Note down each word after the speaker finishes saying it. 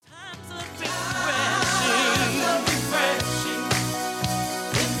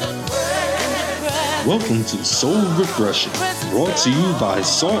Welcome to Soul Refreshing, brought to you by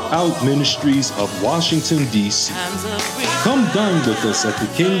Sought Out Ministries of Washington, D.C. Come dine with us at the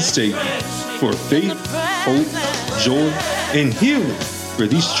King's Table for faith, hope, joy, and healing for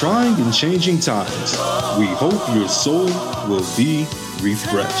these trying and changing times. We hope your soul will be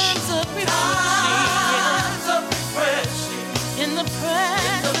refreshed.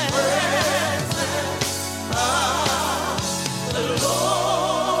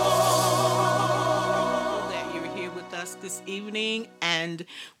 This evening, and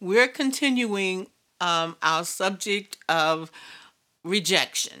we're continuing our subject of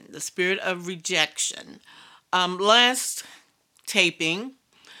rejection, the spirit of rejection. Last taping,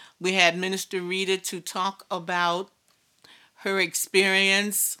 we had Minister Rita to talk about her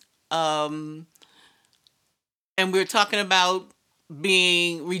experience, and we were talking about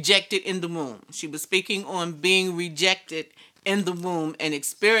being rejected in the womb. She was speaking on being rejected in the womb and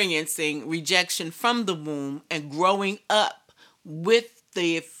experiencing rejection from the womb and growing up with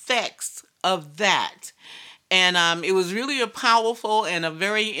the effects of that. And it was really a powerful and a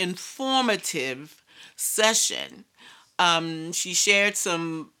very informative session. She shared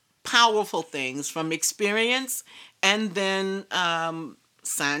some powerful things from experience and then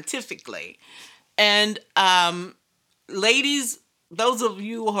scientifically. And ladies, those of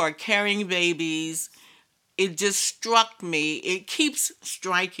you who are carrying babies, it just struck me, it keeps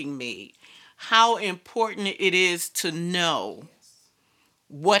striking me, how important it is to know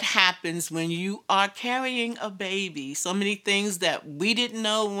what happens when you are carrying a baby. So many things that we didn't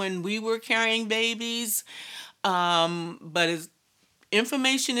know when we were carrying babies, but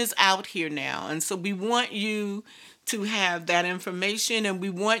information is out here now. And so we want you to have that information, and we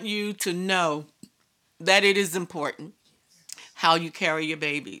want you to know that it is important how you carry your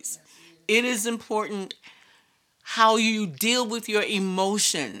babies. It is important how you deal with your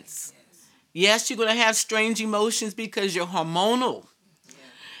emotions. Yes, you're going to have strange emotions because you're hormonal.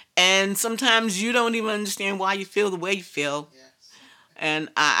 And sometimes you don't even understand why you feel the way you feel. And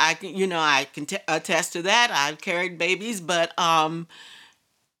I can attest to that. I've carried babies, but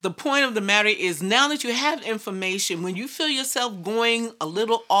the point of the matter is, now that you have information, when you feel yourself going a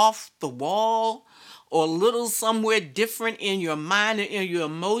little off the wall or a little somewhere different in your mind and in your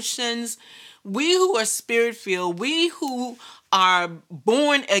emotions, we who are spirit-filled, we who are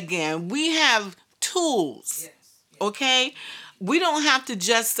born again, we have tools, okay? We don't have to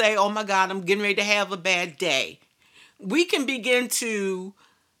just say, oh my God, I'm getting ready to have a bad day. We can begin to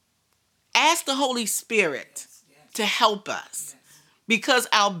ask the Holy Spirit to help us because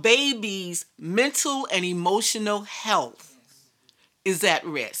our baby's mental and emotional health is at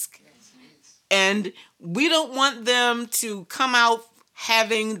risk. And we don't want them to come out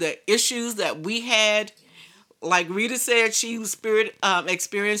having the issues that we had. Like Rita said, she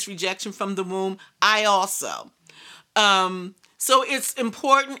experienced rejection from the womb. I also. So it's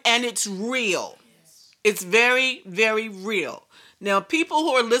important and it's real. It's very, very real. Now, people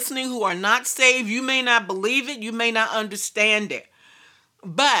who are listening who are not saved, you may not believe it, you may not understand it.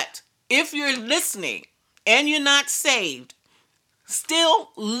 But if you're listening and you're not saved, still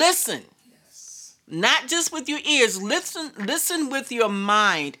listen. Not just with your ears, listen with your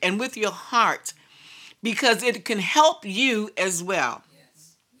mind and with your heart, because it can help you as well.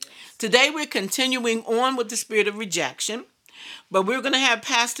 Today we're continuing on with the spirit of rejection, but we're going to have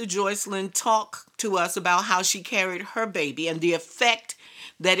Pastor Joycelyn talk to us about how she carried her baby and the effect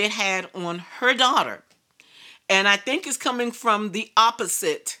that it had on her daughter. And I think it's coming from the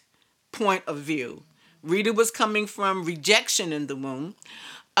opposite point of view. Rita was coming from rejection in the womb.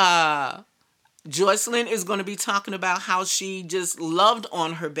 Joycelyn is going to be talking about how she just loved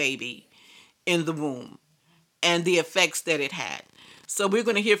on her baby in the womb and the effects that it had. So we're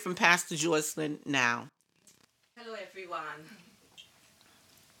going to hear from Pastor Joycelyn now. Hello, everyone.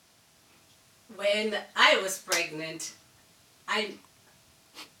 When I was pregnant, I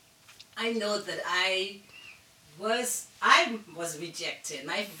know that I was rejected.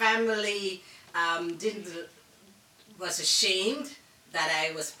 My family was ashamed that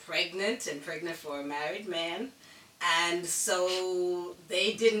I was pregnant and pregnant for a married man. And so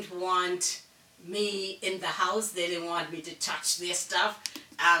they didn't want me in the house. They didn't want me to touch their stuff.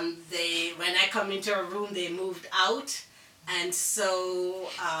 When I come into a room, they moved out. And so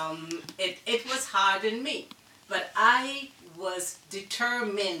it was hard on me. But I was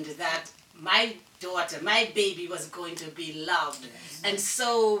determined that my daughter, my baby, was going to be loved. And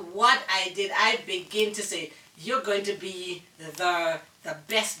so what I did, I began to say, you're going to be the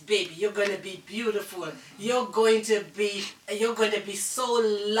best baby. You're going to be beautiful. You're going to be so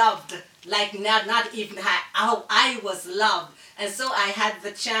loved, like not even how I was loved. And so I had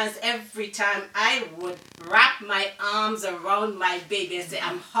the chance every time I would wrap my arms around my baby and say,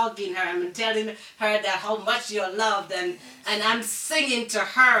 I'm hugging her, I'm telling her that how much you're loved, and I'm singing to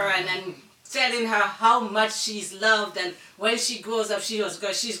her and telling her how much she's loved, and when she grows up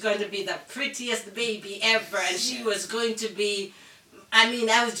she's going to be the prettiest baby ever, and she was going to be,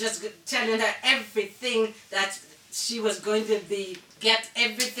 I was just telling her everything that she was going to be, get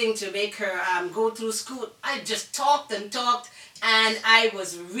everything to make her go through school. I just talked and talked, and I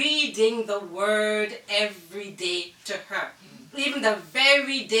was reading the word every day to her. Even the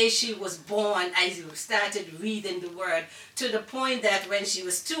very day she was born, I started reading the word, to the point that when she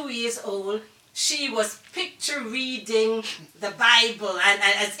was 2 years old, she was picture reading the Bible, and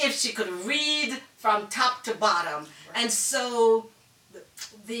as if she could read from top to bottom. And so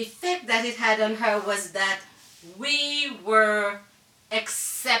the effect that it had on her was that we were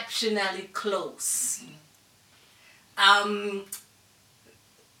exceptionally close.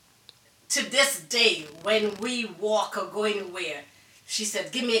 To this day, when we walk or go anywhere, she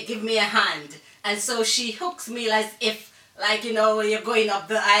said, give me a hand. And so she hooks me as if, like, you're going up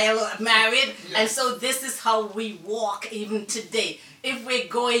the aisle married. Yes. And so this is how we walk even today. If we're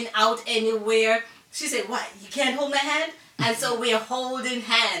going out anywhere, she said, what, you can't hold my hand? And so we're holding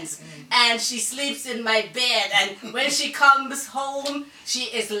hands. And she sleeps in my bed. And when she comes home, she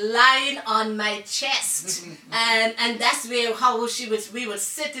is lying on my chest. And that's how we would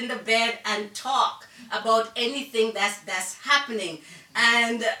sit in the bed and talk about anything that's happening.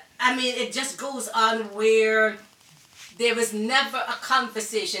 And it just goes on where there was never a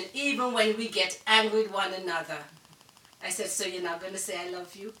conversation, even when we get angry with one another. I said, so you're not going to say I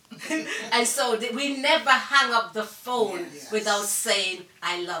love you? And so we never hang up the phone without saying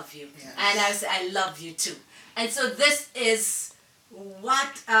I love you. Yes. And I say I love you too. And so this is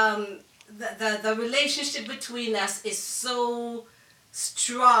what the relationship between us is so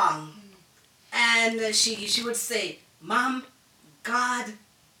strong. And she would say, Mom, God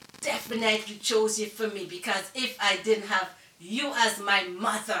definitely chose you for me, because if I didn't have you as my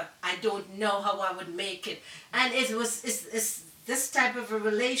mother, I don't know how I would make it. And it's this type of a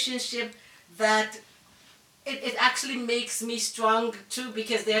relationship that it actually makes me strong too,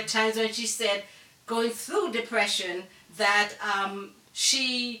 because there are times when she said, going through depression, that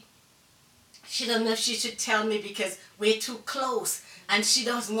she doesn't know if she should tell me because we're too close, and she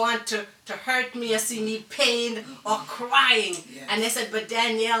doesn't want to hurt me or see me pain or crying. Yes. And I said, but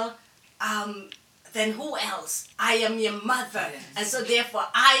Danielle, then who else? I am your mother. Yes. And so therefore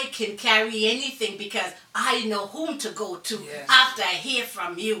I can carry anything, because I know whom to go to after I hear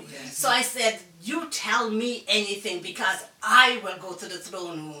from you. Yes. So I said, you tell me anything, because I will go to the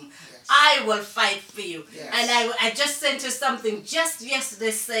throne room. Yes. I will fight for you. Yes. And I just sent her something just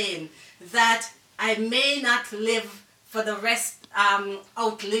yesterday saying that I may not live for the rest,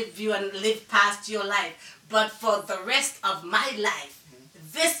 outlive you and live past your life, but for the rest of my life,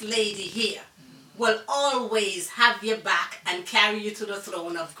 this lady here will always have your back and carry you to the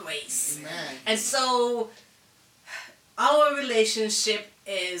throne of grace. Amen. And so our relationship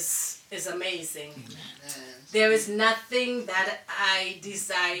is amazing. Amen. There is nothing that I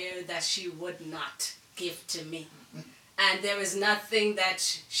desire that she would not give to me. And there is nothing that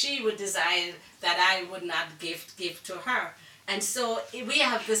she would desire that I would not give to her. And so we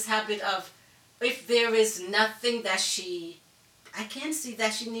have this habit of, if there is nothing that I can't see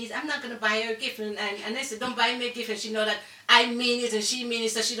that she needs, I'm not going to buy her a gift. And I said, don't buy me a gift. And she know that I mean it and she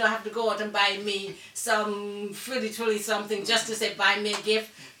means it, so she don't have to go out and buy me some frilly something just to say, buy me a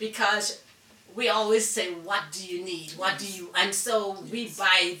gift. Because we always say, what do you need? What do you... And so we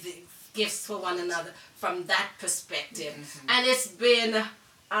buy the gifts for one another from that perspective. Mm-hmm. And it's been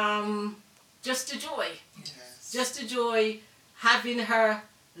just a joy. Yes. Just a joy having her,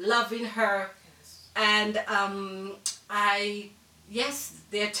 loving her. Yes. And yes,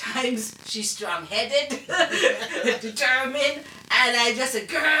 there are times she's strong-headed, determined, and I just say,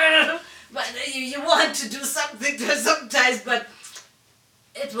 girl, but you want to do something to her sometimes, but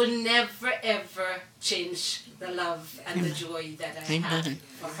it will never, ever change the love and the joy that I have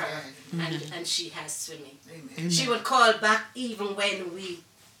for her, and she has for me. Amen. She would call back even when we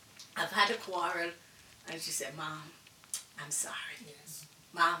have had a quarrel, and she said, Mom, I'm sorry. Yes.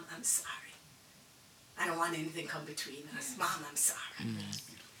 Mom, I'm sorry. I don't want anything come between us. Mom, I'm sorry.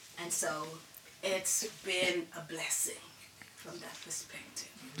 And so it's been a blessing from that perspective.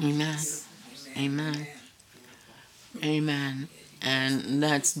 Amen. Amen. Amen. And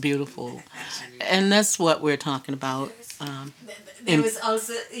that's beautiful. And that's what we're talking about. There was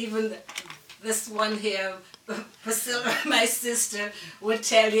also even this one here, Priscilla, my sister, would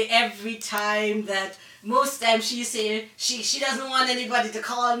tell you every time that most times she say she doesn't want anybody to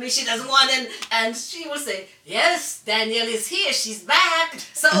call me. She doesn't want and she will say, yes, Danielle is here. She's back.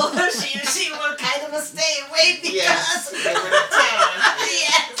 So she will kind of stay away because Yes.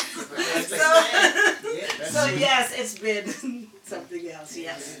 yes. So yes, it's been something else.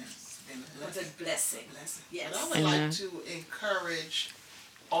 Yes, what a blessing. Yes. And I would like to encourage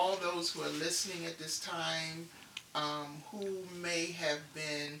all those who are listening at this time, who may have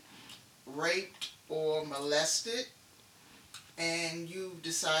been raped or molested, and you've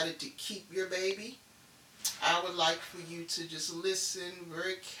decided to keep your baby. I would like for you to just listen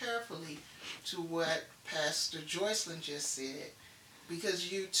very carefully to what Pastor Joycelyn just said,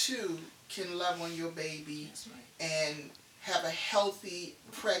 because you too can love on your baby and have a healthy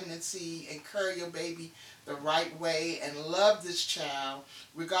pregnancy and carry your baby the right way and love this child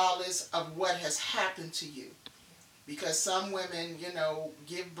regardless of what has happened to you. Because some women,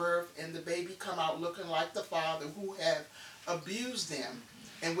 give birth and the baby come out looking like the father who have abused them,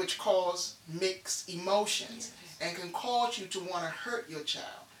 and which cause mixed emotions and can cause you to want to hurt your child.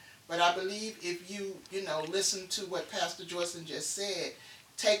 But I believe if you, listen to what Pastor Joycelyn just said,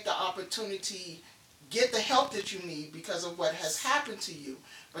 take the opportunity, get the help that you need because of what has happened to you,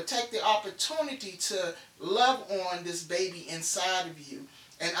 but take the opportunity to love on this baby inside of you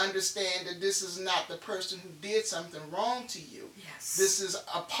and understand that this is not the person who did something wrong to you. Yes. This is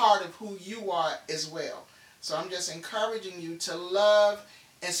a part of who you are as well. So I'm just encouraging you to love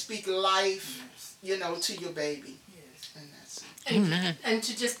and speak life, to your baby. Yes. And that's it. Amen. And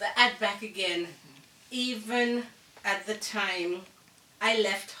to just add back again, even at the time I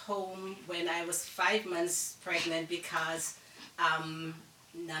left home when I was 5 months pregnant because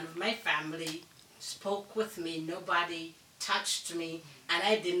none of my family spoke with me, nobody touched me, and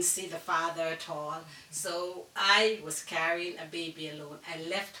I didn't see the father at all. So I was carrying a baby alone. I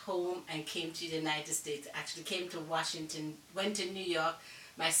left home and came to the United States, actually came to Washington, went to New York.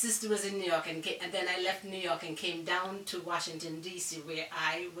 My sister was in New York, and then I left New York and came down to Washington, D.C., where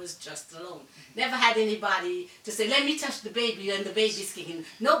I was just alone. Never had anybody to say, let me touch the baby, and the baby's kicking.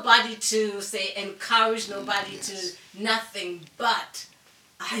 Nobody to say, encourage, nobody to, nothing, but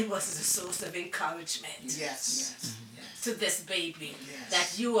I was the source of encouragement. Yes. To this baby, Yes.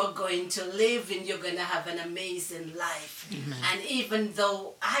 that you are going to live and you're going to have an amazing life. Amen. And even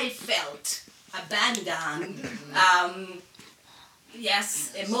though I felt abandoned,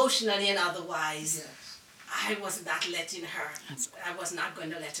 yes, emotionally and otherwise, Yes. I was not letting her, I was not going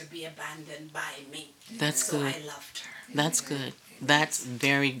to let her be abandoned by me. That's So good. I loved her. That's good. That's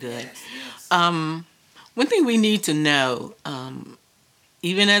very good. One thing we need to know,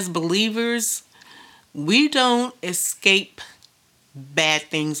 even as believers, we don't escape bad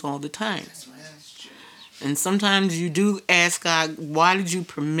things all the time. Yes. And sometimes you do ask God, why did you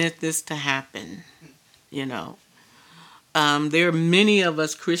permit this to happen? There are many of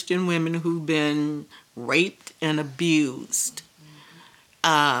us Christian women who've been raped and abused.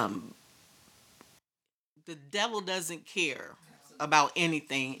 The devil doesn't care about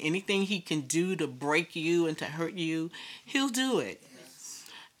anything. Anything he can do to break you and to hurt you, he'll do it.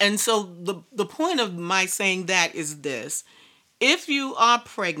 And so the point of my saying that is this. If you are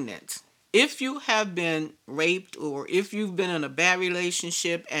pregnant, if you have been raped, or if you've been in a bad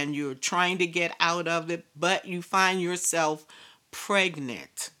relationship and you're trying to get out of it, but you find yourself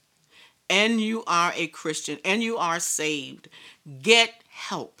pregnant and you are a Christian and you are saved, get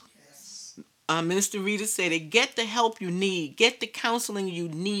help. Minister Rita said it, get the help you need, get the counseling you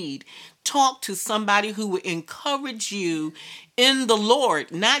need. Talk to somebody who will encourage you in the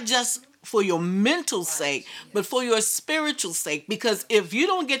Lord, not just for your mental sake, but for your spiritual sake. Because if you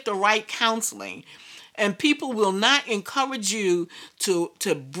don't get the right counseling, and people will not encourage you to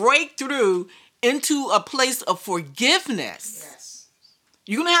break through into a place of forgiveness, Yes.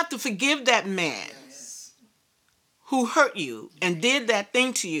 you're going to have to forgive that man who hurt you and did that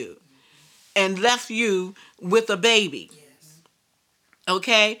thing to you and left you with a baby.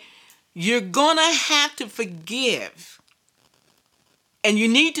 Okay? You're going to have to forgive. And you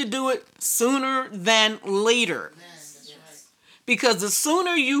need to do it sooner than later. That's right. Because the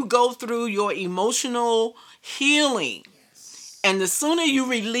sooner you go through your emotional healing, and the sooner you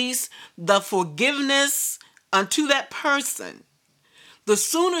release the forgiveness unto that person, the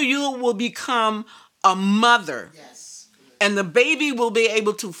sooner you will become a mother. Yes. And the baby will be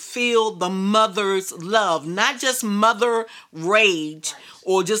able to feel the mother's love, not just mother rage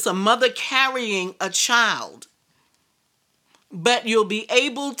or just a mother carrying a child. But you'll be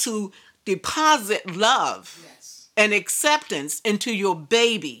able to deposit love and acceptance into your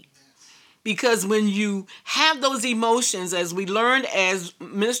baby. Because when you have those emotions, as we learned as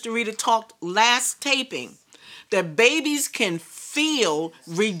Minister Rita talked last taping, that babies can feel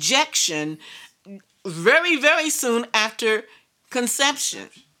rejection very, very soon after conception.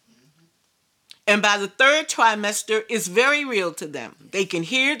 And by the third trimester, it's very real to them. They can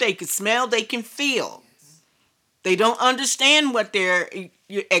hear, they can smell, they can feel. They don't understand what they're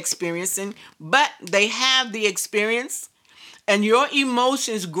experiencing, but they have the experience, and your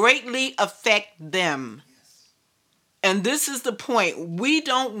emotions greatly affect them. And this is the point. We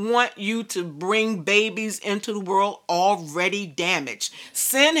don't want you to bring babies into the world already damaged.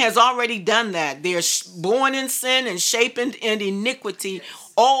 Sin has already done that. They're born in sin and shaped in iniquity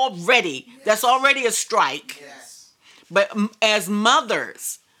already. That's already a strike. But as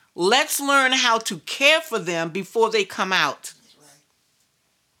mothers, let's learn how to care for them before they come out.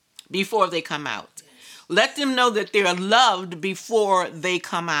 Before they come out. Let them know that they're loved before they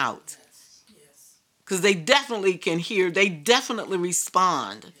come out. Because they definitely can hear, they definitely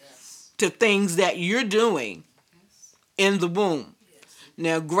respond to things that you're doing in the womb.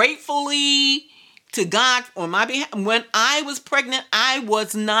 Now, gratefully to God on my behalf, when I was pregnant, I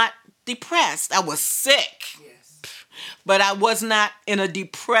was not depressed. I was sick, but I was not in a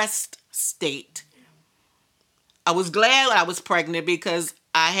depressed state. I was glad I was pregnant because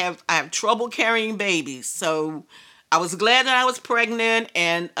I have trouble carrying babies. So I was glad that I was pregnant,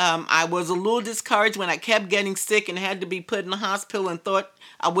 and I was a little discouraged when I kept getting sick and had to be put in the hospital and thought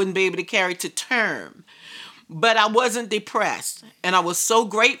I wouldn't be able to carry to term. But I wasn't depressed, and I was so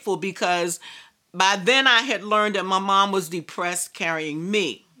grateful because by then I had learned that my mom was depressed carrying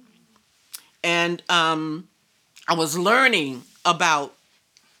me. And I was learning about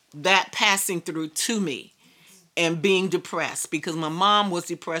that passing through to me and being depressed because my mom was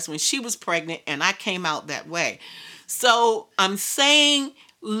depressed when she was pregnant, and I came out that way. So I'm saying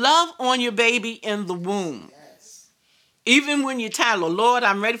love on your baby in the womb. Even when you're tired, Lord,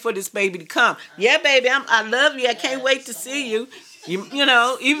 I'm ready for this baby to come. Yeah, baby, I love you. I can't wait to see you. You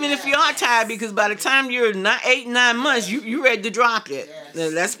know, even if you are tired, because by the time you're 8, 9 months, you ready to drop it.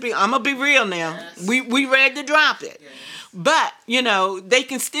 I'm gonna be real now. We ready to drop it. But you know, they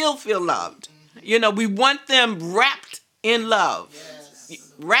can still feel loved. You know, we want them wrapped in love.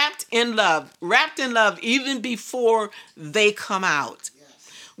 Wrapped in love even before they come out.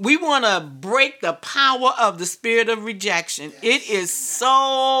 We want to break the power of the spirit of rejection. It is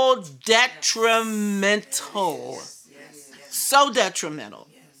so detrimental. So detrimental.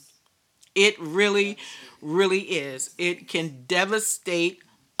 It really, really is. It can devastate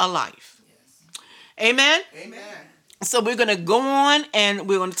a life. Amen? Amen. So we're going to go on and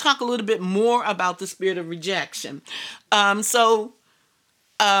we're going to talk a little bit more about the spirit of rejection.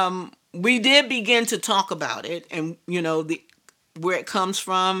 We did begin to talk about it, and you know where it comes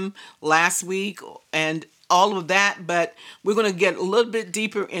from last week and all of that, but we're going to get a little bit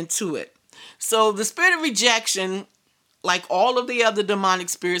deeper into it. So the spirit of rejection, like all of the other demonic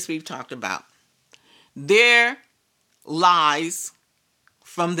spirits we've talked about, they're lies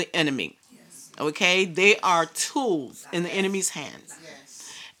from the enemy. Okay? They are tools in the enemy's hands.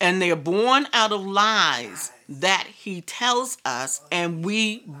 And they're born out of lies that he tells us and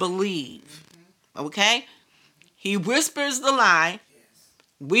we believe. Okay? He whispers the lie,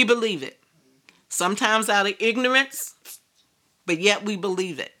 we believe it. Sometimes out of ignorance, but yet we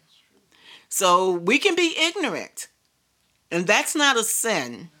believe it. So we can be ignorant, and that's not a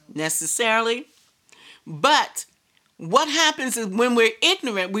sin necessarily. But what happens is when we're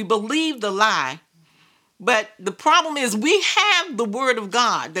ignorant, we believe the lie. But the problem is we have the word of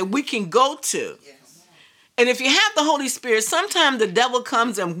God that we can go to. And if you have the Holy Spirit, sometimes the devil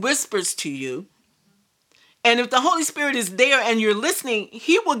comes and whispers to you. And if the Holy Spirit is there and you're listening,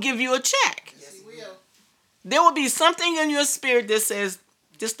 he will give you a check. Yes, he will. There will be something in your spirit that says,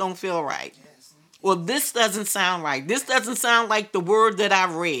 this don't feel right. Well, this doesn't sound right. This doesn't sound like the word that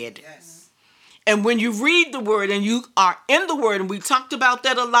I read. And when you read the word and you are in the word, and we talked about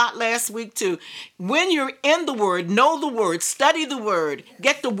that a lot last week too. When you're in the word, know the word, study the word,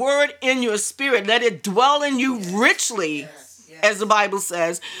 get the word in your spirit, let it dwell in you richly, as the Bible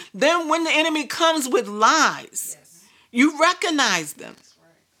says. Then when the enemy comes with lies, you recognize them.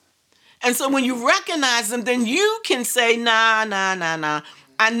 And so when you recognize them, then you can say, nah.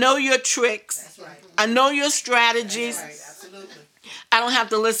 I know your tricks. I know your strategies. I don't have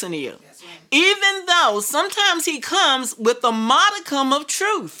to listen to you. Even though sometimes he comes with a modicum of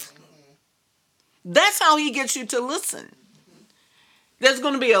truth. That's how he gets you to listen. There's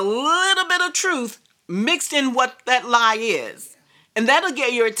going to be a little bit of truth mixed in what that lie is. And that'll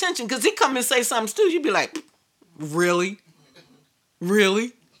get your attention, because he come and say something stupid. You'd be like, really?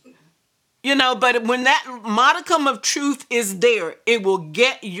 Really? You know, but when that modicum of truth is there, it will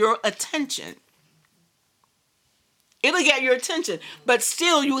get your attention. It'll get your attention. But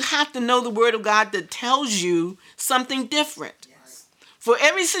still, you have to know the word of God that tells you something different. Yes. For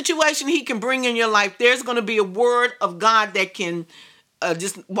every situation he can bring in your life, there's going to be a word of God that can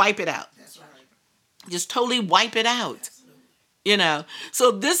just wipe it out. That's right. Just totally wipe it out. Absolutely. You know.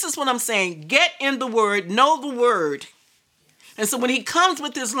 So this is what I'm saying. Get in the word. Know the word. And so when he comes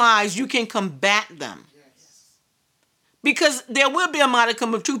with his lies, you can combat them. Yes. Because there will be a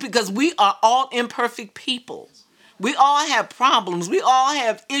modicum of truth, because we are all imperfect people. We all have problems. We all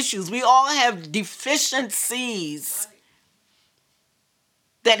have issues. We all have deficiencies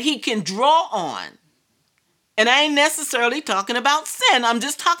that he can draw on. And I ain't necessarily talking about sin. I'm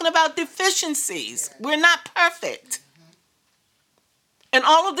just talking about deficiencies. We're not perfect. And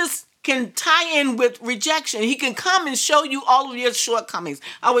all of this can tie in with rejection. He can come and show you all of your shortcomings.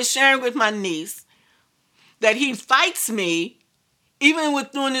 I was sharing with my niece that he fights me even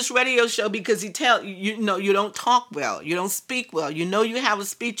with doing this radio show, because he tell you know you don't talk well, you don't speak well, you know you have a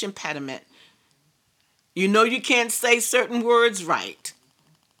speech impediment, you know you can't say certain words right,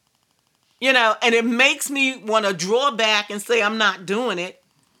 you know, and it makes me want to draw back and say I'm not doing it,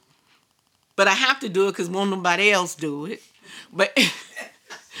 but I have to do it because won't nobody else do it. But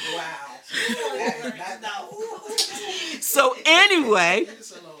wow. So anyway,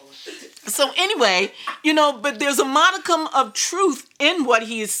 you know, but there's a modicum of truth in what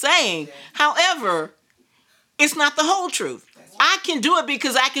he is saying. However, it's not the whole truth. I can do it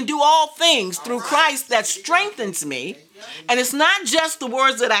because I can do all things through Christ that strengthens me. And it's not just the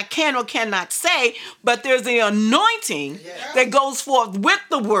words that I can or cannot say, but there's the anointing that goes forth with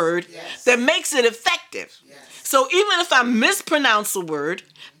the word that makes it effective. So even if I mispronounce a word,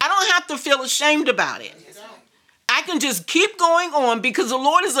 I don't have to feel ashamed about it. I can just keep going on because the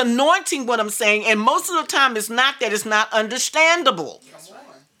Lord is anointing what I'm saying. And most of the time it's not that it's not understandable.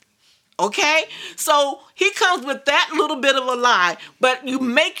 Okay? So he comes with that little bit of a lie, but you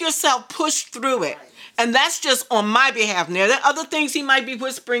make yourself push through it. And that's just on my behalf. Now, there are other things he might be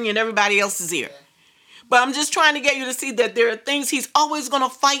whispering in everybody else's ear. But I'm just trying to get you to see that there are things he's always going to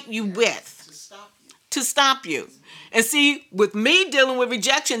fight you with to stop you. And see, with me dealing with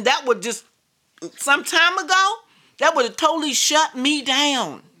rejection, that would just, some time ago, that would have totally shut me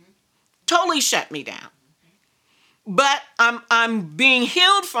down. Totally shut me down. But I'm being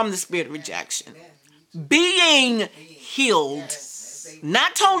healed from the spirit of rejection. Being healed.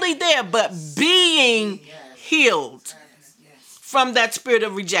 Not totally there, but being healed from that spirit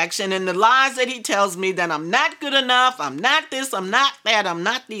of rejection and the lies that he tells me that I'm not good enough, I'm not this, I'm not that, I'm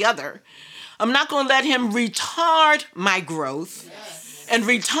not the other. I'm not going to let him retard my growth and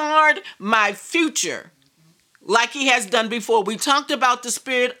retard my future like he has done before. We talked about the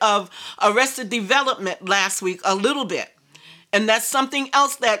spirit of arrested development last week a little bit. And that's something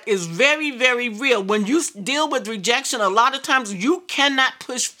else that is very, very real. When you deal with rejection, a lot of times you cannot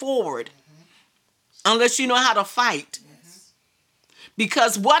push forward unless you know how to fight.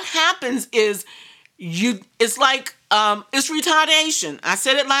 Because what happens is it's like, it's retardation. I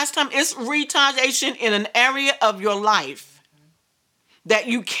said it last time. It's retardation in an area of your life that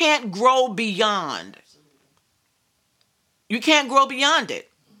you can't grow beyond. You can't grow beyond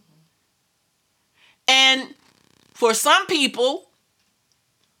it. And for some people,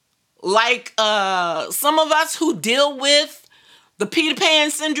 like some of us who deal with the Peter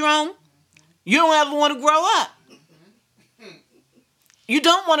Pan syndrome, you don't ever want to grow up. You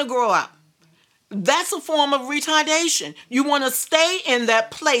don't want to grow up. That's a form of retardation. You want to stay in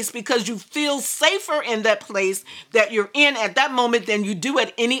that place because you feel safer in that place that you're in at that moment than you do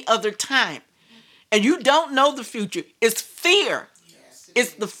at any other time. And you don't know the future. It's fear.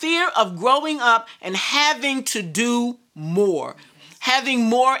 It's the fear of growing up and having to do more, having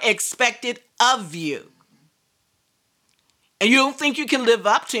more expected of you. And you don't think you can live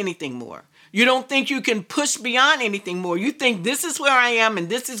up to anything more. You don't think you can push beyond anything more. You think this is where I am and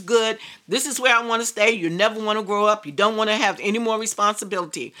this is good. This is where I want to stay. You never want to grow up. You don't want to have any more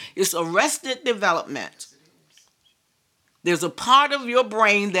responsibility. It's arrested development. There's a part of your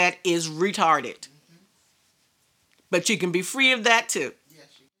brain that is retarded. But you can be free of that too.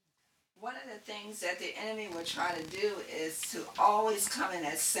 One of the things that the enemy will try to do is to always come in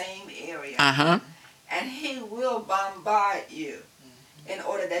that same area. And he will bombard you in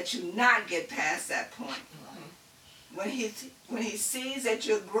order that you not get past that point. When he sees that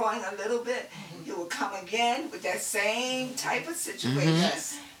you're growing a little bit, he will come again with that same type of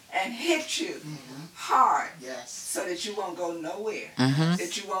situation. and hit you hard, Yes. so that you won't go nowhere, Mm-hmm.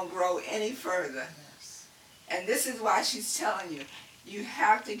 that you won't grow any further. Yes. And this is why she's telling you, you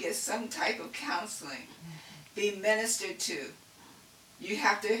have to get some type of counseling, be ministered to. You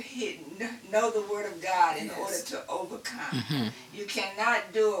have to know the Word of God in order to overcome. Mm-hmm. You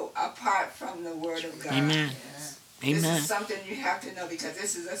cannot do it apart from the Word of God. Amen. Yes. This Amen. is something you have to know, because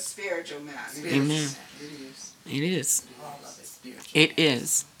this is a spiritual matter. Amen. It is. It is. All of it spiritual. It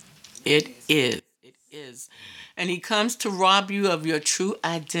is. It is. It is. And he comes to rob you of your true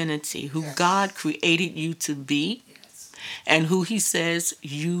identity, who God created you to be, Yes. and who he says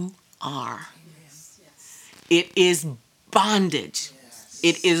you are. Yes. Yes. It is bondage. Yes.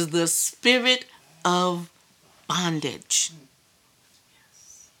 It is the spirit of bondage.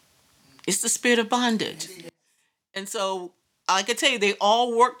 It's the spirit of bondage. And so, I can tell you, they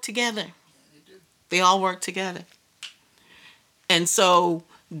all work together. They all work together. And so,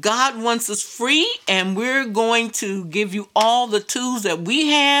 God wants us free, and we're going to give you all the tools that we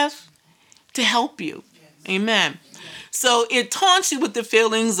have to help you. Amen. So, it taunts you with the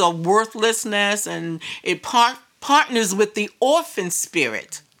feelings of worthlessness, and it partners with the orphan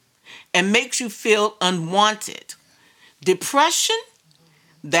spirit and makes you feel unwanted. Depression,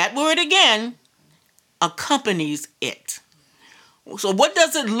 that word again, accompanies it. So what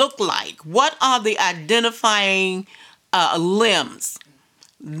does it look like? What are the identifying limbs?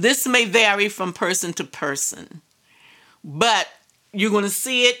 This may vary from person to person, but you're going to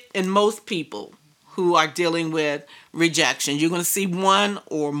see it in most people who are dealing with rejection. You're going to see one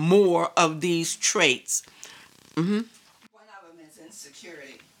or more of these traits. Mm-hmm. One of them is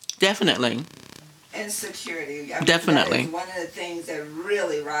insecurity. Definitely. Insecurity. I mean, Definitely. That is one of the things that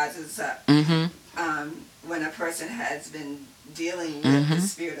really rises up Mm-hmm. When a person has been dealing with Mm-hmm. the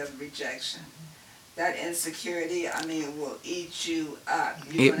spirit of rejection. That insecurity, I mean, will eat you up.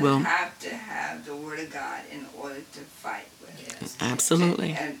 You're It going will. to have to have the Word of God in order to fight with it. Yes.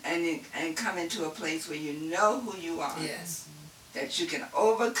 Absolutely. And come into a place where you know who you are. Yes. That you can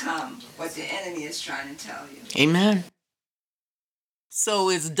overcome what the enemy is trying to tell you. Amen. So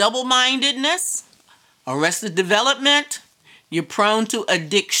it's double-mindedness, arrested development. You're prone to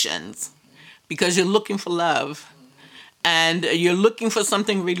addictions because you're looking for love and you're looking for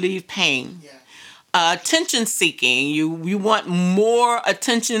something to relieve pain. Yeah. Attention seeking. You want more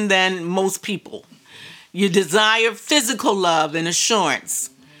attention than most people. You desire physical love and assurance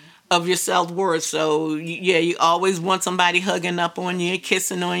of your self-worth. So, you always want somebody hugging up on you,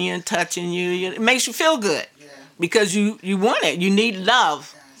 kissing on you, and touching you. It makes you feel good because you want it. You need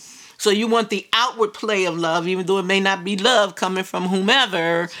love. So you want the outward play of love, even though it may not be love coming from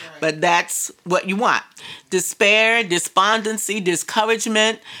whomever, but that's what you want. Despair, despondency,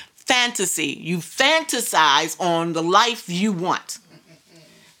 discouragement, fantasy. You fantasize on the life you want.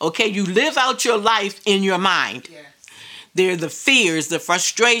 Okay, you live out your life in your mind. There are the fears, the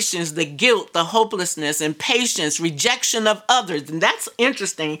frustrations, the guilt, the hopelessness, impatience, rejection of others. And that's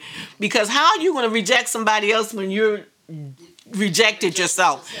interesting because how are you going to reject somebody else when you're rejected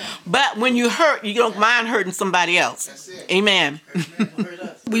yourself? But when you hurt, you don't mind hurting somebody else. That's it. Amen.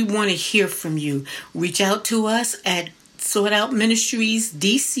 We want to hear from you. Reach out to us at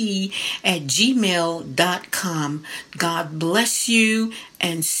sortoutministriesdc@gmail.com. God bless you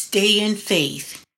and stay in faith.